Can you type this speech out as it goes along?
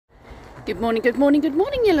Good morning, good morning, good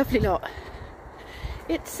morning, you lovely lot.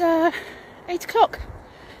 It's 8 o'clock.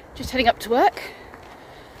 Just heading up to work.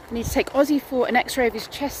 I need to take Ozzy for an x-ray of his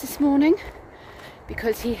chest this morning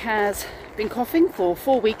because he has been coughing for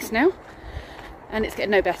 4 weeks now and it's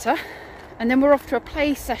getting no better. And then we're off to a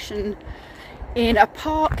play session in a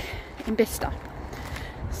park in Bicester.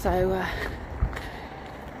 So,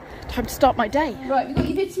 time to start my day. Right, you got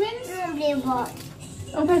your vitamins?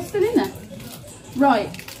 Oh, they're still in there.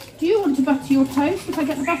 Right. Do you want to butter your toast if I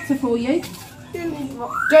get the butter for you?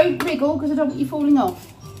 Don't wriggle because I don't want you falling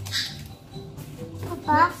off.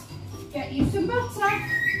 Papa? Let's get you some butter.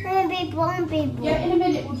 Yeah, in a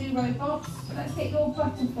minute we'll do robots. But let's get your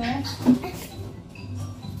butter first.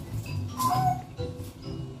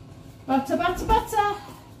 Butter, butter, butter.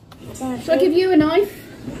 Shall I give you a knife?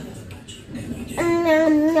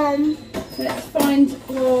 So let's find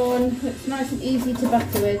one that's nice and easy to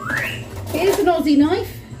butter with. Here's an Ozzy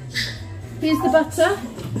knife. Here's the butter.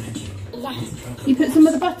 You put some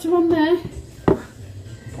of the butter on there.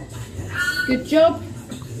 Good job.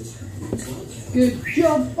 Good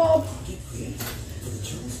job, Bob.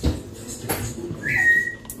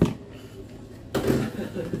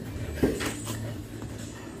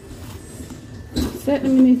 So let me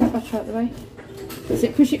move that butter out of the way. That's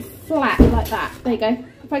it, push it flat like that. There you go.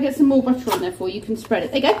 If I get some more butter on there for you, you can spread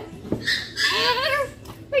it. There you go.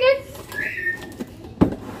 There you go.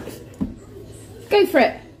 Go for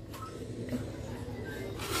it.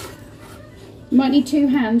 You might need two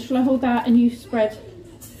hands. Shall I hold that and you spread?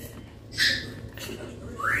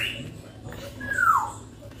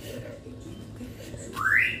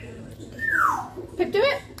 Pip, do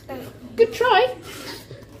it. Good try.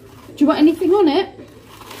 Do you want anything on it?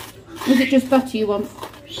 Or is it just butter you want?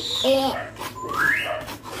 Yeah.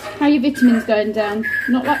 How are your vitamins going down?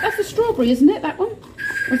 Not like that's a strawberry, isn't it? That one?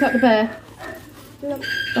 Or is that the bear? No.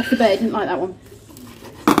 That's the bear. Didn't like that one.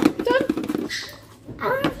 Done.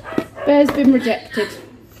 Bear's been rejected.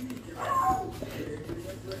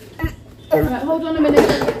 Right, hold on a minute.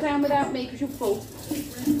 Don't get down without me because you'll fall. Do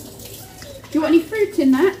you want any fruit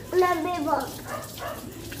in that?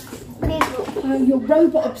 Oh, you're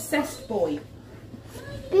robot obsessed, boy.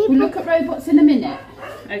 We'll look at robots in a minute.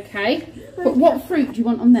 Okay. But what fruit do you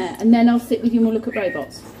want on there? And then I'll sit with you and we'll look at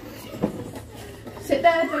robots. Sit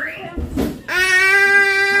there. Don't get down.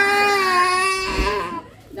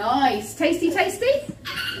 Nice. Tasty, tasty.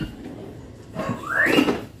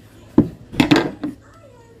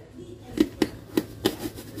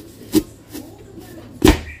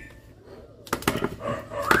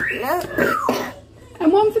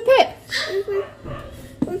 And one for Pip.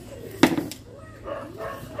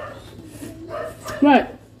 Right.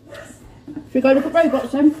 Should we go look at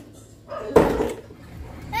robots then? Are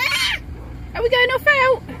we going off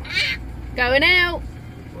out? Going out.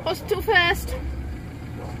 Hospital first.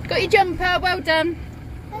 Got your jumper, well done.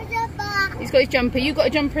 He's got his jumper. You got a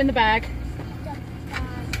jumper in the bag.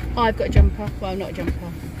 I've got a jumper. Well, not a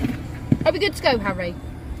jumper. Are we good to go, Harry?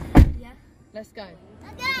 Yeah. Let's go.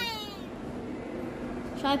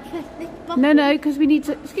 Shall I press this button? No, because we need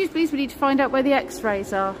to, excuse please, we need to find out where the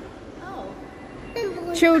x-rays are. Oh.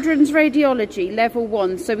 Children's radiology, level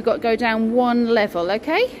 1. So we've got to go down one level,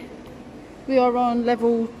 okay? We are on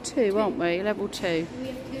level 2, aren't we? Level 2. We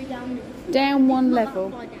have to go down. Down one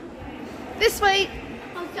level. This way.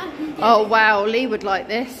 Oh wow, Lee would like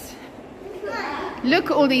this.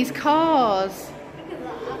 Look at all these cars.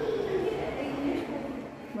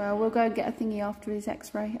 Well, we'll go and get a thingy after his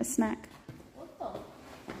x-ray, a snack.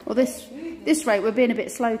 Well, this rate, we're being a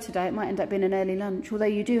bit slow today. It might end up being an early lunch, although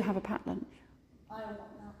you do have a packed lunch. I don't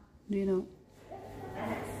want that. Do you not?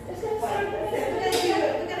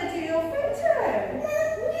 We're going to do your photo.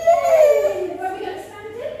 Where are we going to stand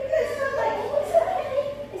in? We're going to stand like water.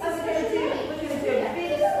 We're going to do a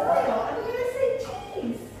big smile. And we're going to say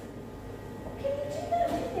cheese. Can you do that,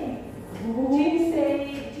 do you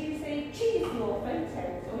think? Do you say cheese in your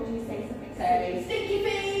photos? Or do you say something silly? Stinky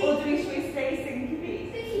feet! Or should we say stinky feet?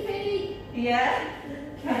 Stinky feet! Yeah?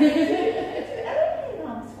 Can you do everything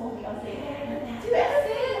arms for me, Ozzy? Do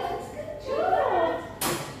everything arms. Good job.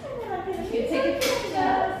 You take a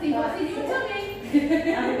picture, see what's in your tummy.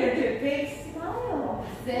 And we're going to do a big smile.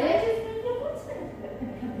 There.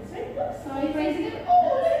 Sorry, raising it.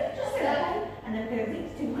 Oh, look, just there. And then we're going to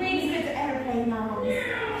reach to really good aeroplane arms.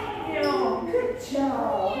 Yeah, good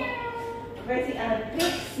job. Ready, and a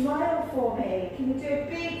big smile for me. Can you do a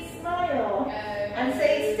big smile? And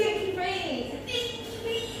say stinky feet. Stinky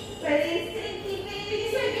feet. Ready?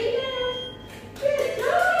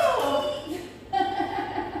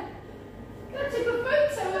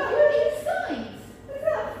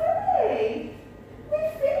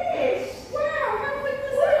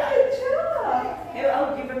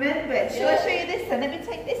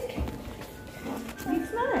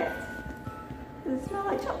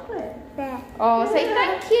 Oh, say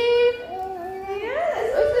thank you.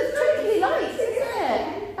 Yes. Oh, there's twinkly lights, isn't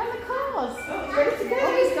it? And the cars. Ready to go.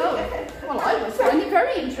 Oh, he's gone. Well, I was finding it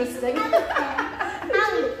very interesting. The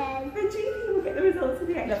GP will get the results of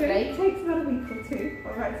the X-ray. Lovely. It takes about a week or two.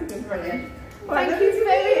 All right, so good. Brilliant. Well, Thank you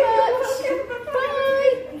very much.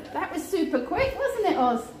 Bye. That was super quick, wasn't it,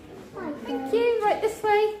 Oz? Thank you. Right, this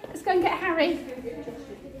way. Let's go and get Harry.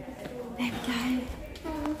 There we go.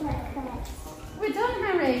 We're done,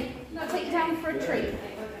 Harry. I'll take you down for a treat.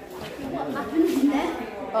 What happens in there?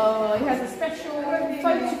 Oh, he has a special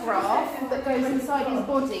photograph that goes inside his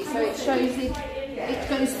body, so it shows it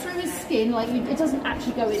goes through his skin, like it doesn't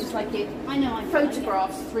actually go in, it's like it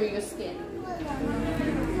photographs through your skin.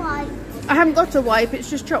 Why? I haven't got a wipe, it's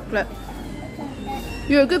just chocolate.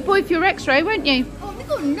 You're a good boy for your X-ray, weren't you? Oh, we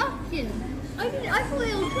got nothing. I thought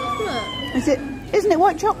it was chocolate. Isn't it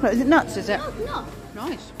white chocolate? Is it nuts, is it? Oh, no.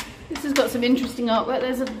 Nice. This has got some interesting artwork.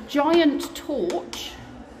 There's a giant torch.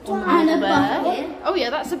 And a bucket. Oh yeah,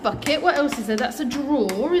 that's a bucket. What else is there? That's a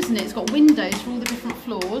drawer, isn't it? It's got windows for all the different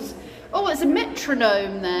floors. Oh, it's a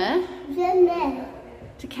metronome there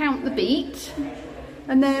to count the beat.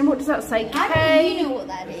 And then what does that say? How do you know what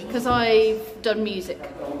that is? Because I've done music.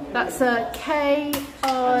 That's a K-I-S.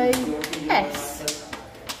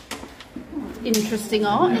 Interesting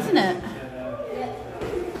art, isn't it?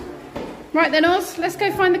 Right then, Oz, let's go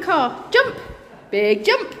find the car. Jump! Big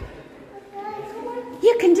jump!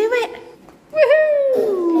 You can do it!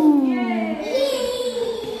 Woohoo!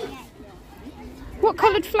 What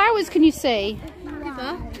coloured flowers can you see?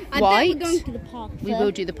 White. We're going to the park. We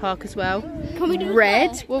will do the park as well. Can we do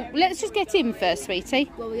Red. the Well, let's just get in first, sweetie.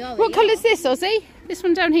 Well, we are. What colour is this, Ozzy? This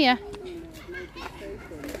one down here.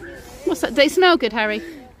 What's that? They smell good, Harry.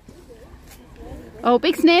 Oh,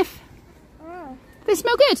 big sniff. They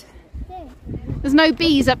smell good. There's no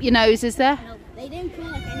bees up your nose, is there? No, they don't feel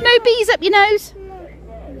like any. No bees up your nose?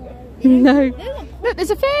 No. Look, there's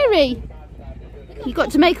a fairy. You've got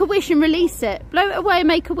to make a wish and release it. Blow it away and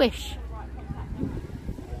make a wish.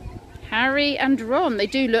 Harry and Ron. They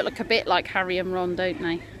do look like a bit like Harry and Ron, don't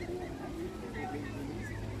they?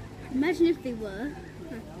 Imagine if they were.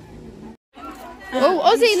 Oh,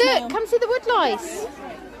 Ozzy, look. Come see the woodlice.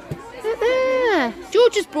 Look there.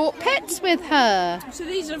 George has brought pets with her. So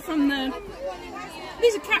these are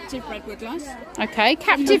captive bred woodlice. Okay,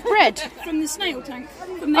 captive bred. From the snail tank.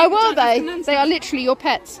 Oh, are they? They are literally your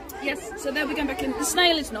pets. Yes, so they'll be going back in. The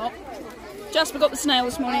snail is not. Jasper got the snail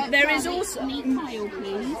this morning. There is also...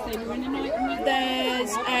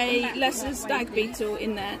 There's a lesser stag beetle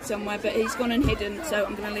in there somewhere, but he's gone and hidden, so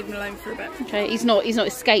I'm going to leave him alone for a bit. Okay, he's not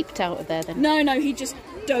escaped out of there then? No, he just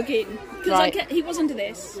dug in. Because Right. he was under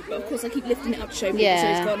this, but of course I keep lifting it up to show people, Yeah. so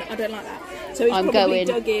he's gone, I don't like that. So he's probably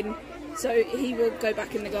dug in, so he will go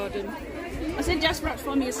back in the garden. I said Jasper had to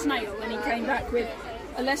find me a snail, and he came back with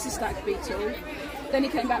a lesser stag beetle. Then he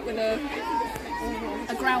came back with a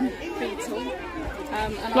ground beetle.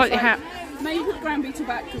 And I was like, maybe put the ground beetle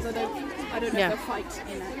back because I don't know if they'll fight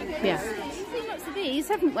in it. Yeah. We've seen lots of these,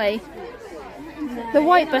 haven't we? The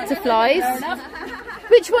white butterflies.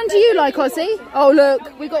 Which one do you like, Ozzy? Oh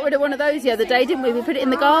look, we got rid of one of those the other day, didn't we? We put it in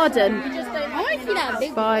the garden. I want to see that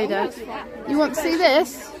big Spider. You want to see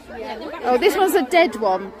this? Oh, this one's a dead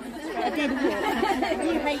one.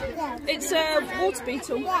 It's a water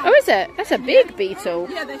beetle. Oh, is it? That's a big beetle.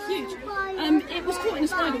 Yeah, they're huge. It was caught in a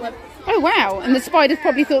spider web. Oh wow, and the spiders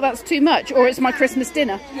probably thought that's too much, or it's my Christmas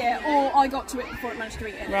dinner. Yeah, or I got to it before it managed to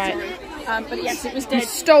eat it. Right. Sorry. But yes, it was You dead.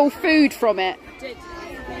 stole food from it. Did.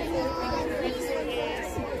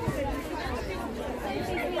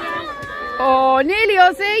 Oh, nearly,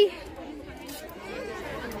 Ozzy.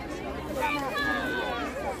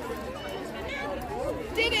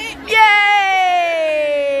 Did it!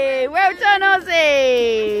 Yay! Well done,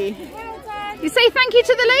 Ozzy. You say thank you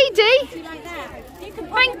to the lady.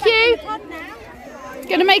 Thank you.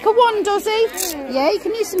 Gonna make a wand, Ozzy? Yeah, you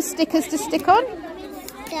can use some stickers to stick on.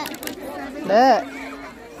 Look.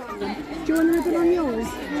 Do you want to rub it on yours?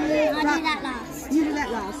 I'll do that last. You do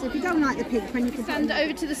that last. If you don't like the pink one, you can Stand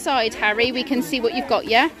over to the side, Harry. We can see what you've got,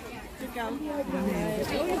 yeah?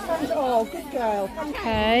 Oh, good girl.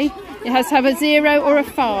 Okay. It has to have a 0 or a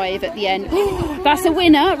 5 at the end. That's a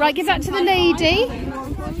winner. Right, give that to the lady.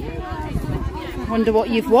 I wonder what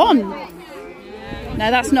you've won. No,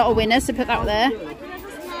 that's not a winner, so put that there.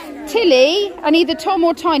 Tilly, and either Tom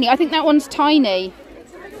or Tiny. I think that one's Tiny.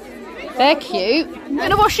 They're cute.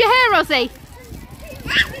 Gonna wash your hair, Ozzy?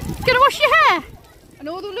 Gonna wash your hair? And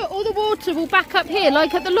all the water will back up here,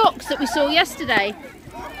 like at the locks that we saw yesterday.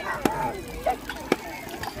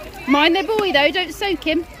 Mind their boy though, don't soak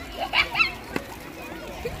him.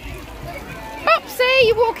 Upsy,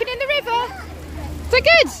 you're walking in the river. So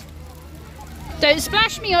good. Don't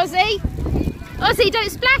splash me, Ozzy. Ozzy, don't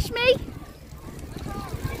splash me.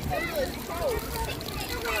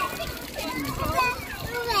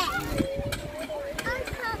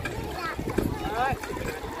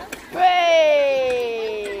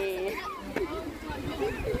 Hey!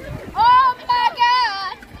 Oh my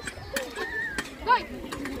God! Right.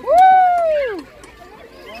 Woo!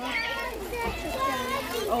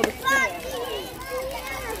 Oh, the fear.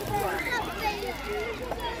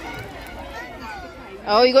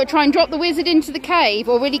 Oh, you got to try and drop the wizard into the cave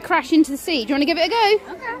or really crash into the sea. Do you want to give it a go?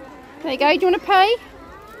 Okay. There you go. Do you want to pay?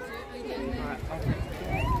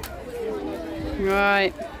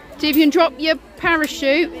 Right. See if you can drop your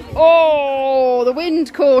parachute. Oh, the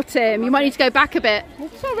wind caught him. You might need to go back a bit. Oh,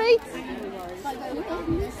 sorry.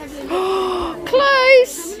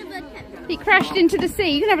 Close. He crashed into the sea.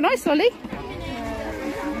 You can have a nice Ollie.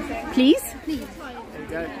 Please.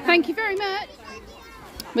 Thank you very much.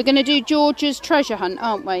 We're going to do George's treasure hunt,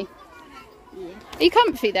 aren't we? Yeah. Are you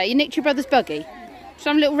comfy there? You nicked your brother's buggy. Just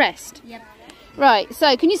have a little rest? Yep. Right,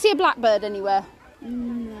 so can you see a blackbird anywhere?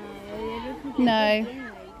 No.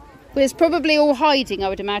 Well, it's probably all hiding, I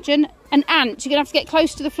would imagine. An ant. You're going to have to get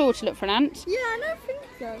close to the floor to look for an ant. Yeah, I don't think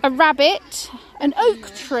so. A rabbit. An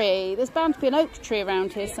oak tree. There's bound to be an oak tree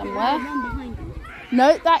around here somewhere.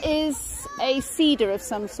 No, that is a cedar of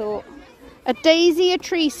some sort. A daisy, a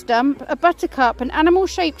tree stump, a buttercup, an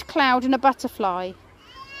animal-shaped cloud and a butterfly.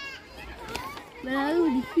 But I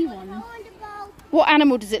already see one. What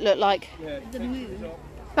animal does it look like? The moon.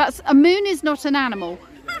 A moon is not an animal.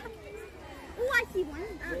 Oh, I see one.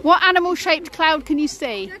 What animal-shaped cloud can you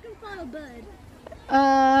see? Dragonfly or bird?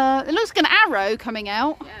 It looks like an arrow coming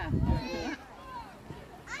out. Yeah.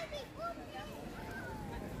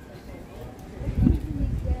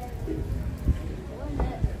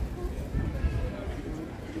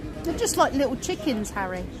 They're just like little chickens,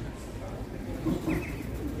 Harry.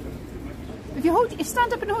 If you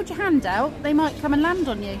stand up and hold your hand out, they might come and land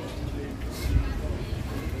on you.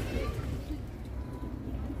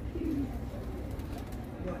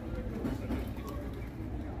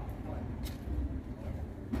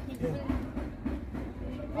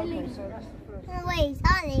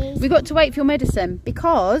 We've got to wait for your medicine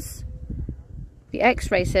because the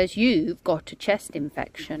x-ray says you've got a chest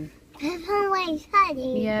infection.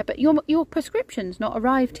 Yeah, but your prescription's not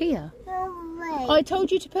arrived here. I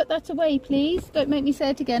told you to put that away, please. Don't make me say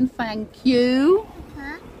it again. Thank you.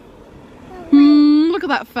 Look at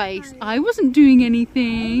that face. I wasn't doing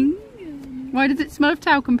anything. Why does it smell of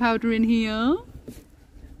talcum powder in here?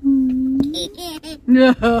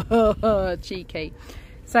 No, cheeky.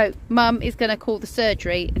 So, Mum is going to call the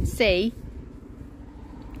surgery and see.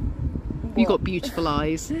 You got beautiful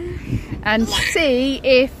eyes. And see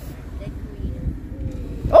if.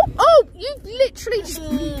 Oh! You've literally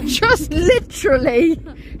just literally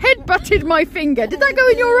head-butted my finger. Did that go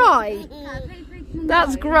in your eye?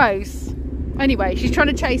 That's gross. Anyway, she's trying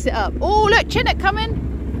to chase it up. Oh, look, Chinook coming.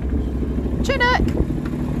 Chinook.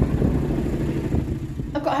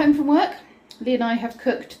 I've got home from work. Lee and I have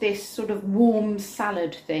cooked this sort of warm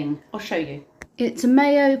salad thing. I'll show you. It's a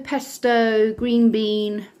mayo, pesto, green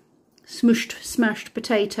bean, smashed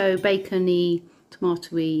potato, bacon-y,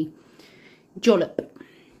 tomato-y jollop.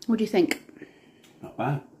 What do you think? Not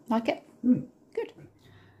bad. Like it? Good.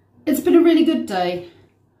 It's been a really good day,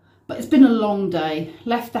 but it's been a long day.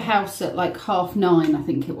 Left the house at like 9:30, I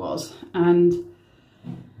think it was. And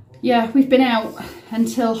yeah, we've been out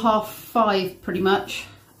until 5:30 pretty much.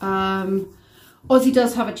 Ozzy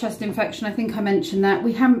does have a chest infection. I think I mentioned that.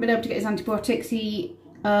 We haven't been able to get his antibiotics. He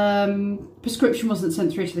prescription wasn't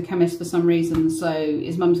sent through to the chemist for some reason, so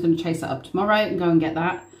his mum's going to chase that up tomorrow and go and get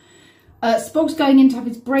that. Spog's going in to have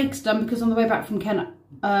his brakes done because on the way back from Kent,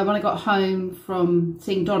 when I got home from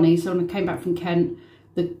seeing Donnie, so when I came back from Kent,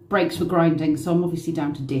 the brakes were grinding, so I'm obviously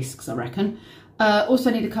down to discs, I reckon.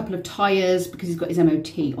 Also need a couple of tyres because he's got his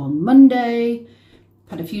MOT on Monday.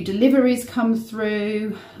 Had a few deliveries come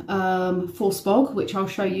through for Spog, which I'll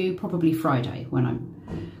show you probably Friday when I've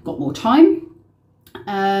got more time.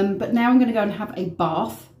 But now I'm going to go and have a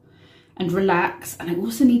bath and relax. And I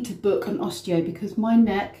also need to book an osteo because my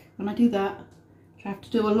neck, when I do that, which I have to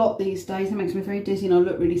do a lot these days, it makes me very dizzy and I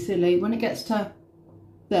look really silly. When it gets to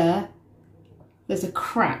there, there's a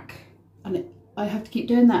crack. And I have to keep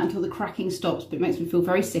doing that until the cracking stops, but it makes me feel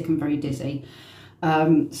very sick and very dizzy.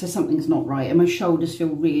 So something's not right and my shoulders feel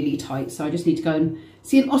really tight, so I just need to go and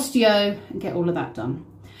see an osteo and get all of that done.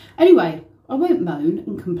 Anyway, I won't moan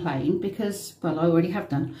and complain because, well, I already have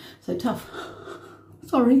done. So tough.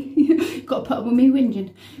 Sorry, you've got to put up with me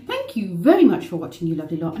whinging. Thank you very much for watching, you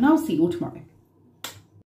lovely lot, and I'll see you all tomorrow.